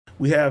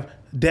we have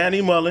Danny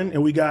Mullen,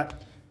 and we got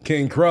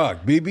King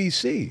Croc,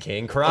 BBC.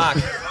 King Croc.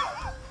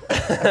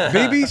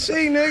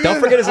 BBC, nigga. Don't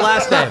forget his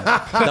last name.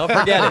 Don't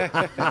forget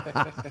it.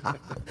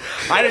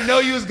 I didn't know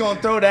you was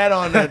gonna throw that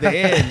on at the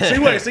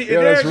end. See,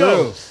 Yo, there that's it real.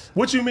 goes.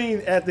 What you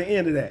mean at the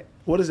end of that?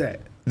 What is that?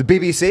 The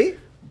BBC?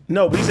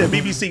 No, but he said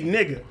BBC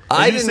nigga. And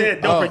I you didn't-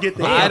 said don't forget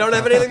the I end. don't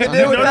have anything to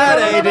do with that,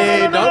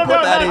 AD. Don't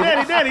put that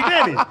in.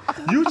 Danny.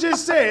 You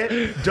just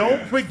said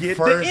don't forget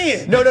the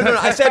end. No.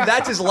 I said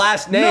that's his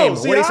last name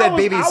see, when he said I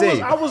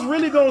BBC. was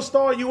really gonna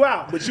stall you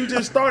out, but you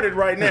just started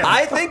right now.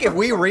 I think if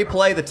we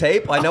replay the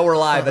tape, I know we're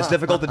live, that's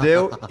difficult to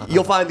do,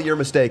 you'll find that you're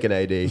mistaken,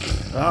 AD.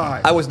 All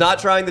right. I was not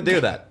trying to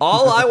do that.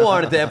 All I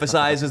wanted to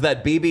emphasize is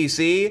that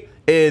BBC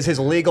is his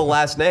legal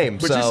last name.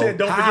 But so you said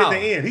don't How?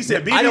 forget the end. He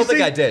said BBC. I don't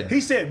think I did.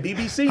 He said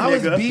BBC, How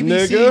is nigga. BBC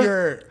Nigga.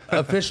 your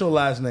official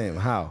last name?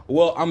 How?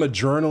 Well, I'm a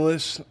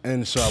journalist,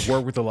 and so I've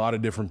worked with a lot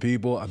of different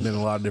people. I've been in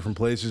a lot of different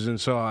places, and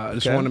so I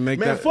just want to make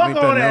Man, that fuck make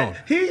all that that. known.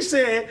 He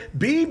said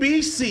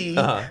BBC,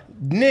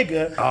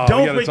 nigga. Oh, we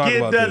don't gotta talk forget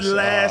about the this.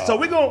 last. So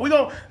we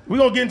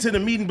gonna get into the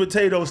meat and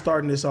potatoes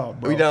starting this off,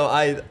 bro. You know,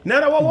 I...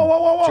 Now,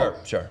 whoa.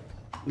 Sure.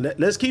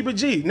 Let's keep it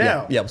G.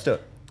 Now, Yeah, let's do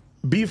it.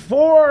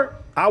 before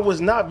I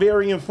was not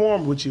very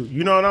informed with you.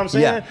 You know what I'm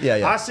saying?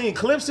 Yeah. I seen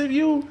clips of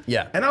you.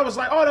 Yeah. And I was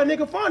like, oh, that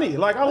nigga funny.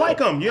 Like, I like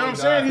him. You know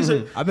what I'm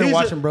saying? I've been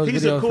watching bros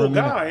He's videos a for cool a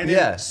minute. guy. And Yeah.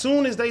 then as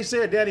soon as they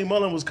said Danny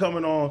Mullen was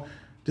coming on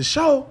the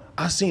show,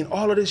 I seen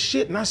all of this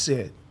shit and I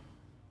said,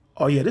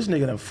 oh yeah, this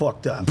nigga done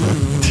fucked up.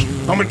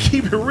 I'm gonna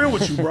keep it real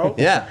with you, bro.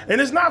 Yeah. And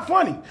it's not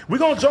funny. We're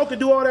gonna joke and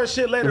do all that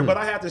shit later, but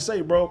I have to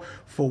say, bro,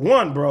 for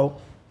one, bro,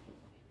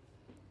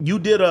 you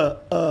did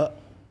a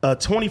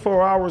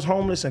 24 hours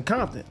homeless in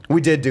Compton.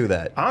 We did do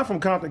that. I'm from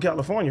Compton,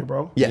 California,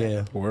 bro.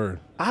 Yeah. Word.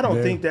 I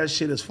don't think that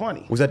shit is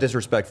funny. Was that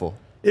disrespectful?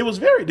 It was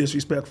very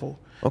disrespectful.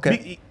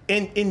 Okay.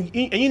 And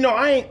you know,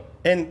 I ain't,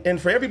 and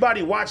for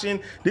everybody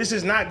watching, this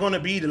is not going to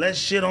be the let's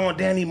shit on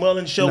Danny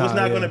Mullen show. Nah, it's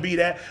not yeah. going to be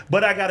that.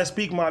 But I got to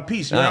speak my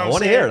piece. You know I what I'm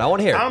wanna saying? hear it. I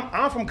wanna hear it.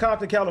 I'm from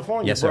Compton,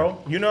 California, Yes, sir.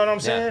 bro. You know what I'm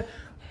saying?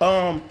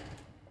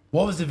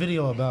 What was the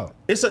video about?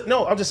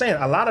 No, I'm just saying,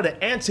 a lot of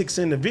the antics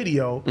in the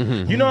video,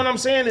 Mm-hmm. you know what I'm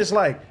saying? It's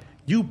like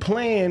you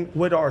playing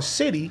with our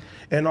city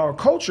and our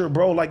culture,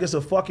 bro, like it's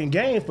a fucking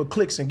game for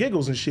clicks and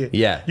giggles and shit.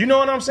 Yeah. You know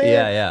what I'm saying?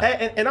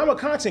 Yeah. And I'm a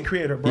content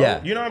creator, bro.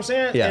 Yeah. You know what I'm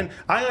saying? Yeah. And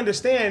I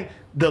understand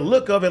the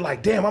look of it,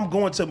 like, damn, I'm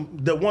going to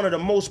one of the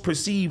most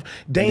perceived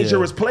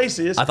dangerous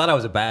places. I thought I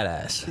was a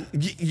badass.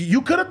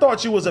 You could have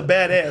thought you was a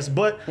badass,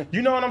 but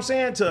you know what I'm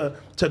saying? To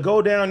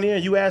go down there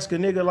and you ask a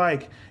nigga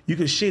like, you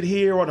could shit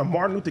here on the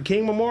Martin Luther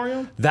King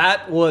Memorial?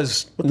 That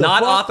was the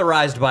not fuck?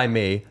 authorized by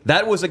me.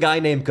 That was a guy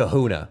named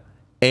Kahuna.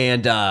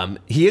 And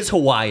he is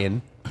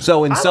Hawaiian.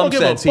 So in I some don't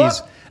give a sense,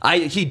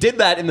 fuck. he did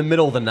that in the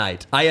middle of the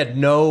night. I had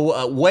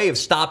no way of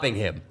stopping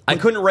him. I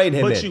couldn't rein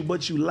him in.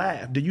 But you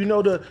laughed. Do you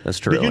know the? That's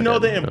true, Do you I know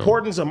the didn't know.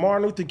 importance of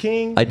Martin Luther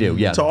King? I do,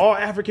 yeah. To all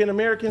African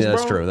Americans, Yeah, bro.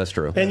 that's true, that's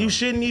true. And you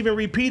shouldn't even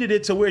repeated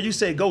it to where you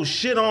say go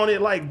shit on it.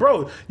 Like,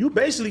 bro, you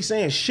basically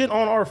saying shit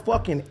on our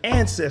fucking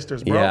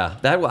ancestors, bro. Yeah,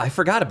 I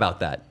forgot about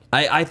that.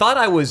 I thought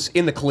I was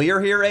in the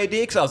clear here, AD,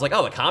 because I was like,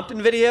 oh, a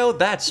Compton video?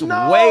 That's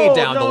No, way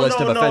down the no, list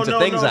no, of offensive no,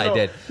 things no, I no.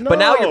 did. But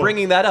now No. you're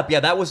bringing that up. Yeah,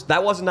 that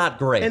was not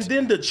great. And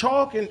then the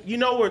chalk, and you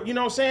know what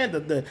I'm saying?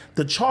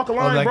 The chalk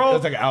line, like- bro.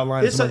 it's like an outline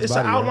of It's somebody's an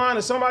body, right? outline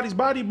of somebody's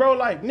body, bro.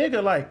 Like,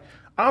 nigga, like,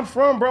 I'm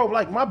from, bro.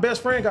 Like, my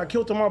best friend got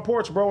killed on my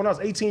porch, bro, when I was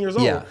 18 years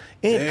old. Yeah.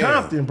 In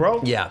Compton,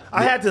 bro. Yeah.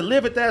 I had to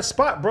live at that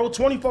spot, bro.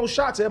 24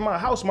 shots at my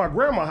house, my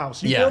grandma's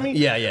house. You Yeah. feel me?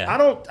 Yeah. I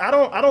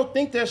don't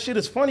think that shit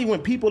is funny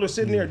when people are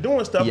sitting there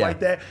doing stuff Yeah. like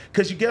that.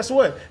 Cause you guess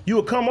what? You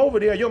will come over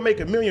there, you'll make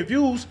 1 million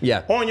views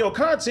Yeah. on your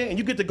content, and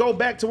you get to go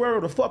back to wherever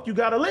the fuck you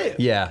gotta live.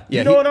 Yeah.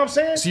 You know what I'm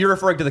saying? So you're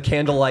referring to the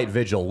candlelight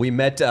vigil. We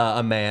met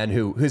a man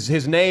who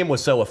his name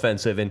was so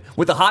offensive, and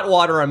with the hot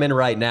water I'm in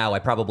right now, I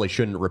probably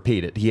shouldn't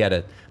repeat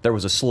it. There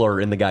was a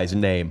slur in the guy's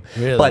name.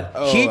 Really? But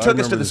he Oh, I took us to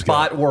remember the this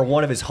spot guy. where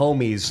one of his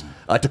homies,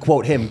 to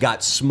quote him,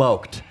 got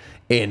smoked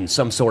in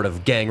some sort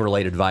of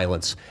gang-related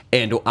violence.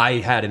 And I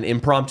had an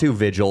impromptu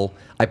vigil.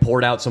 I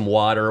poured out some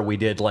water. We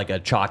did like a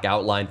chalk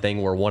outline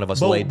thing where one of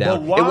us laid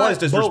down. why- it was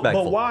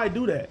disrespectful. But why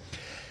do that?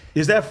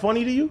 Is that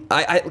funny to you?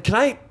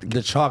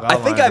 The chalk I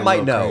think outline I is a might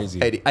little know.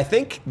 crazy. Eddie. I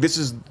think this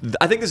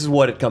is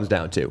what it comes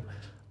down to.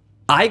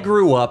 I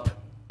grew up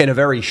in a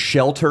very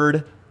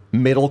sheltered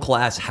middle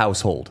class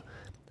household.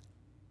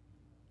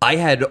 I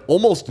had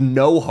almost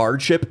no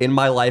hardship in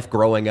my life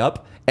growing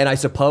up, and I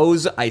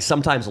suppose I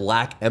sometimes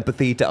lack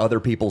empathy to other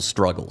people's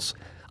struggles.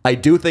 I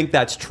do think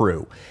that's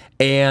true.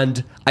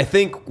 And I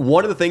think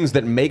one of the things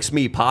that makes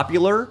me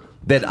popular,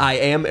 that I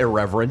am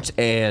irreverent,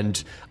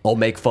 and I'll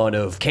make fun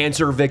of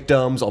cancer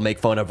victims, I'll make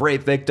fun of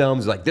rape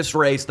victims, like this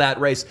race, that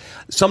race.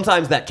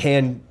 Sometimes that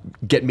can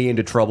get me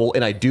into trouble,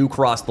 and I do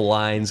cross the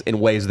lines in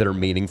ways that are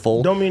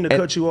meaningful. Don't mean to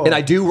cut you off. And I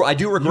do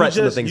regret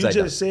some of the things I You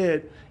done. just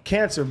said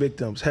cancer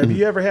victims. Have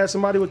you ever had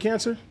somebody with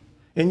cancer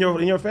in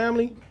your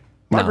family?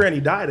 My No.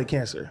 granny died of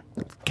cancer.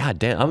 God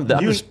damn, I'm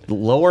just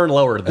lower and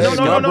lower. No,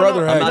 my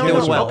brother had I'm not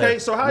doing well. Okay,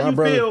 so how you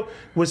feel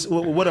with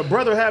a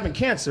brother having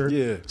cancer?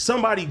 Yeah.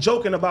 Somebody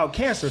joking about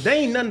cancer. They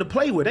ain't nothing to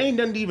play with. They ain't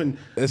nothing to even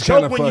It's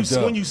joke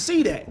kinda when you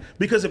see that.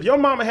 Because if your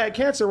mama had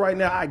cancer right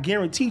now, I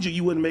guarantee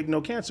you wouldn't make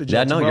no cancer jokes.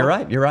 Yeah, no, bro. you're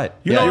right. You're right.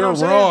 You know what You're I'm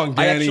saying? wrong,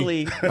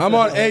 Danny. I'm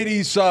on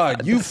AD's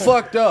side. You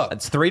fucked up.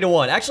 It's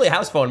 3-1. Actually,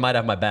 House Phone might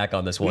have my back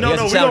on this one. No, He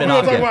no, hasn't we sounded don't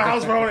off talk yet. about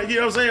house phone. You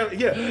know what I'm saying?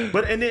 Yeah,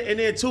 but and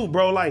then too,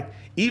 bro. Like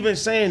even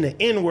saying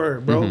the N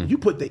word, bro. You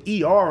put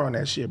the ER on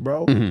that shit,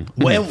 bro. Okay,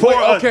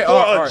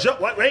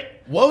 Wait.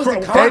 What was the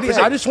AD, context?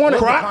 I just want I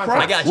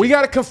got to. you. We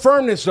got to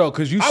confirm this though,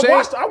 because you said.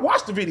 I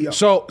watched the video.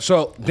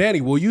 So Danny,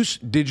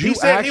 did you He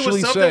said actually he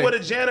was something say? with a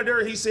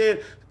janitor. He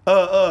said,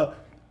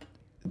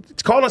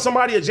 calling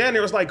somebody a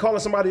janitor is like calling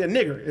somebody a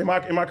nigger. Am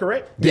I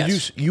correct?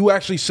 Yes. You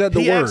actually said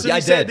the He word? actually Yeah, I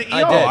said did. the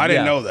I ER. did. Oh, I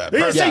didn't Yeah. know that. He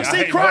Perfect.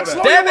 see, Croc,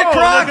 slow Damn your it, roll,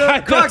 Croc!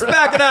 nigga. Croc's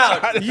backing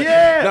out.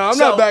 Yeah. No, I'm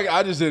not back.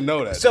 I just didn't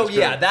know that. So That's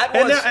yeah, great. that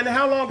was And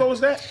how long ago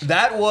was that?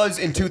 that was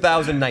in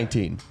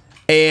 2019,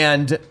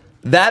 and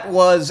that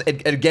was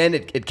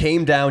it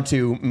came down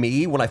to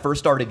me when I first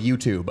started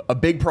YouTube. A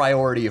big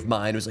priority of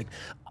mine was like,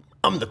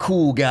 I'm the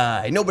cool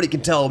guy. Nobody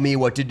can tell me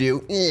what to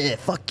do.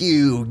 Fuck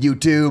you,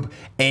 YouTube.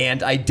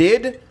 And I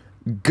did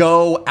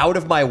go out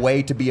of my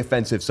way to be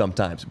offensive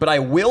sometimes. But I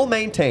will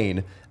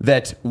maintain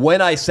that when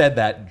I said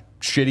that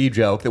shitty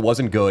joke that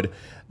wasn't good,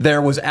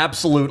 there was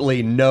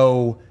absolutely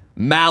no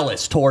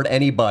malice toward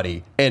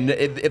anybody. And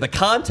the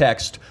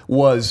context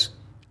was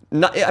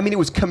not, I mean, it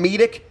was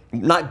comedic.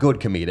 Not good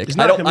comedic.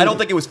 not I don't comedic.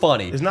 think it was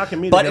funny. It's not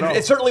comedic but at all.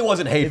 it certainly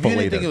wasn't If hateful you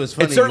didn't either. think it was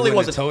funny, it certainly you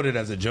would have wasn't. told it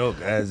as a joke.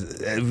 As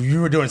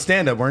you were doing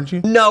stand up, weren't you?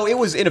 No, it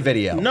was in a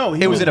video. No,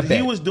 it was in a bit.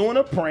 He was doing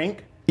a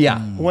prank. Yeah.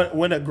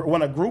 When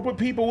a group of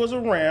people was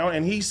around,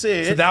 and he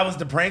said So that was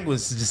the prank,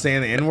 was just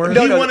saying the N word.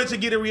 No, he no, wanted to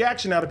get a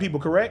reaction out of people.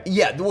 Correct?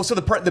 Yeah. Well, so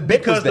the bit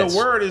Because was this. the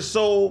word is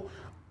so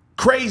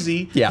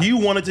crazy. Yeah. You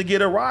wanted to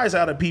get a rise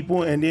out of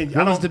people, and then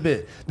What was the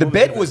bit? The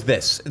bit was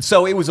this.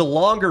 So it was a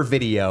longer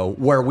video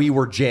where we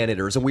were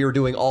janitors and we were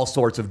doing all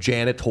sorts of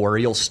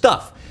janitorial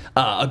stuff.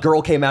 A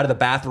girl came out of the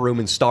bathroom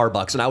in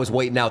Starbucks and I was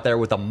waiting out there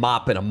with a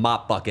mop and a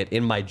mop bucket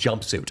in my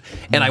jumpsuit.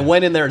 And I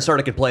went in there and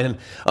started complaining,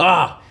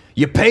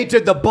 you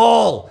painted the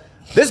bowl.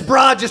 This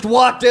broad just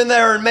walked in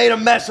there and made a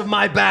mess of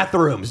my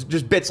bathrooms.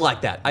 Just bits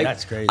like that.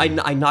 That's crazy.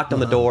 I knocked on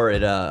the door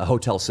at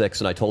Hotel 6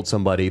 and I told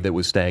somebody that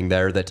was staying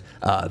there that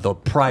the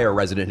prior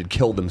resident had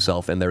killed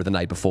himself in there the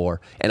night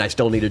before. And I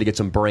still needed to get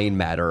some brain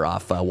matter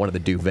off one of the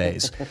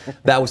duvets.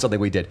 That was something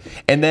we did.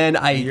 And then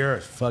You're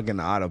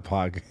fucking out of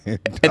pocket.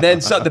 and then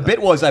the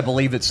bit was, I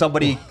believe, that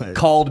somebody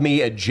called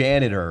me a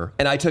janitor,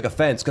 and I took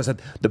offense because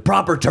the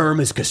proper term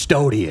is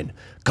custodian.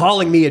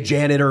 Calling me a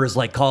janitor is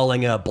like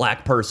calling a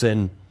black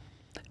person.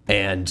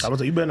 And I was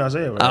like, you better not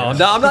say it. Right oh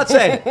no, I'm not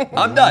saying.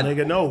 I'm done.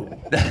 Nigga,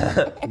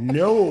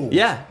 no.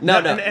 Yeah, no.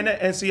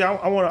 And see,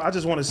 I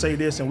just want to say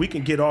this, and we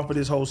can get off of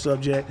this whole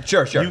subject.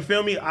 Sure. You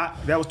feel me?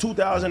 That was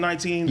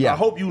 2019. Yeah. I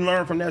hope you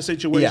learned from that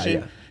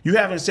situation. Yeah. You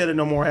haven't said it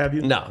no more, have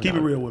you? No. Keep it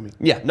real with me.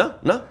 Yeah, no.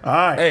 All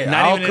right. Hey, Not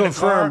I'll even in the car?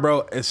 confirm,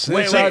 bro.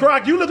 Wait,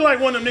 Croc, you look like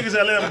one of them niggas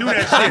that let him do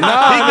that shit.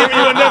 He giving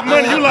you enough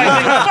money, you like,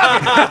 nigga,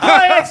 fuck it. Go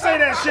ahead and say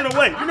that shit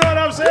away. You know what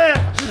I'm saying?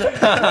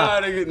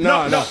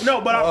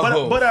 No,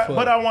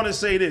 but I want to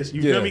say this.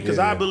 You feel me? Because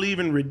I believe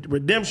in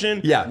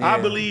redemption. Yeah. I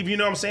believe, you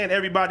know what I'm saying,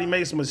 everybody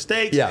makes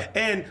mistakes. Yeah.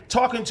 And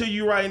talking to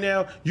you right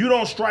now, you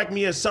don't strike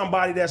me as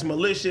somebody that's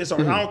malicious,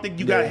 or I don't think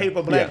you got hate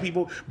for black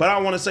people. But I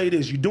want to say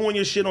this. You're doing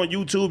your shit on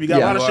YouTube. You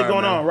got a lot of shit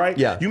going on, right?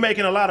 Yeah. You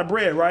making a lot of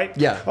bread, right?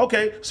 Yeah.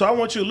 Okay, so I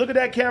want you to look at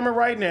that camera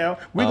right now.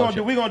 We're gonna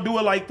do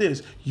it like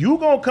this. You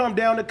gonna come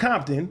down to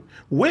Compton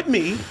with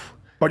me,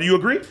 or do you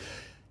agree?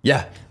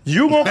 Yeah.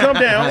 You gonna come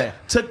down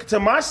to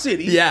my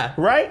city, Yeah.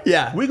 right?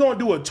 Yeah. We're gonna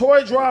do a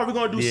toy drive. We're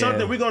gonna do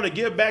something. We're gonna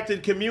give back to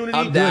the community,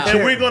 I'm down. and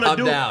we're I'm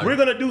down.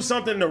 gonna do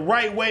something the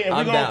right way, and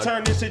I'm we're gonna down.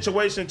 turn this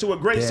situation to a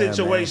great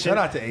situation. Shout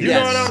out to you Yes.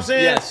 know what I'm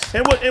saying? Yes.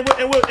 And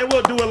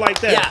we'll do it like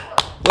that. Yeah.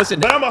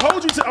 Listen. But I'm gonna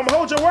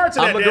hold your word to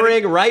that. I'm Danny.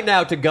 agreeing right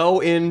now to go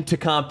into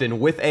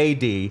Compton with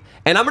AD,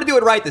 and I'm going to do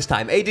it right this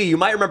time. AD, you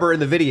might remember in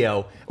the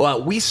video,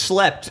 we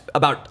slept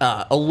about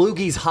a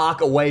loogie's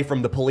hawk away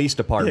from the police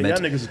department, y'all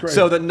niggas is crazy.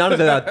 so that none of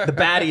the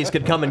baddies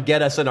could come and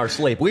get us in our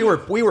sleep. We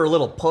were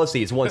little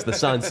pussies once the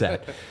sun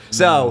set.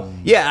 So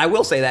yeah, I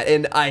will say that,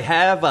 and I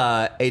have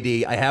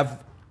AD, I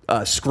have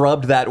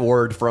scrubbed that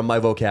word from my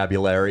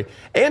vocabulary,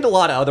 and a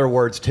lot of other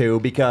words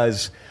too,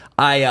 because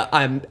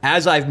I'm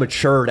as I've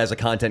matured as a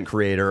content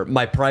creator,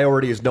 my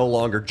priority is no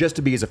longer just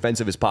to be as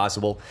offensive as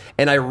possible.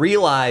 And I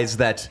realize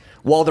that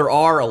while there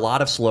are a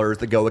lot of slurs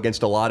that go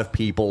against a lot of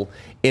people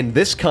in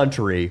this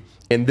country,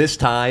 in this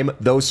time,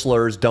 those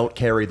slurs don't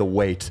carry the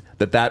weight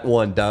that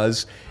one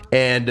does.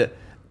 And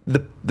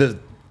the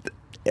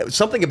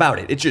something about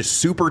it, it's just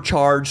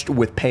supercharged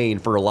with pain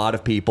for a lot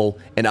of people,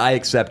 and I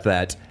accept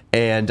that.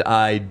 And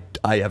I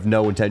have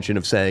no intention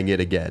of saying it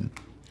again.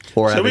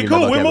 So we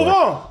cool. We move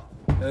on.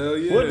 Hell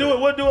yeah. We'll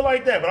do it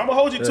like that. But I'm gonna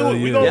hold you to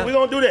it. We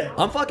gonna do that.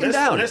 I'm fucking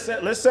down. Let's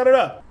set it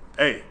up.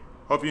 Hey,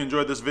 Hope you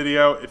enjoyed this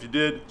video. If you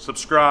did,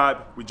 subscribe.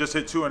 We just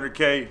hit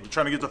 200K. We're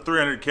trying to get to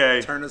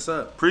 300K. Turn us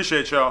up.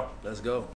 Appreciate y'all. Let's go.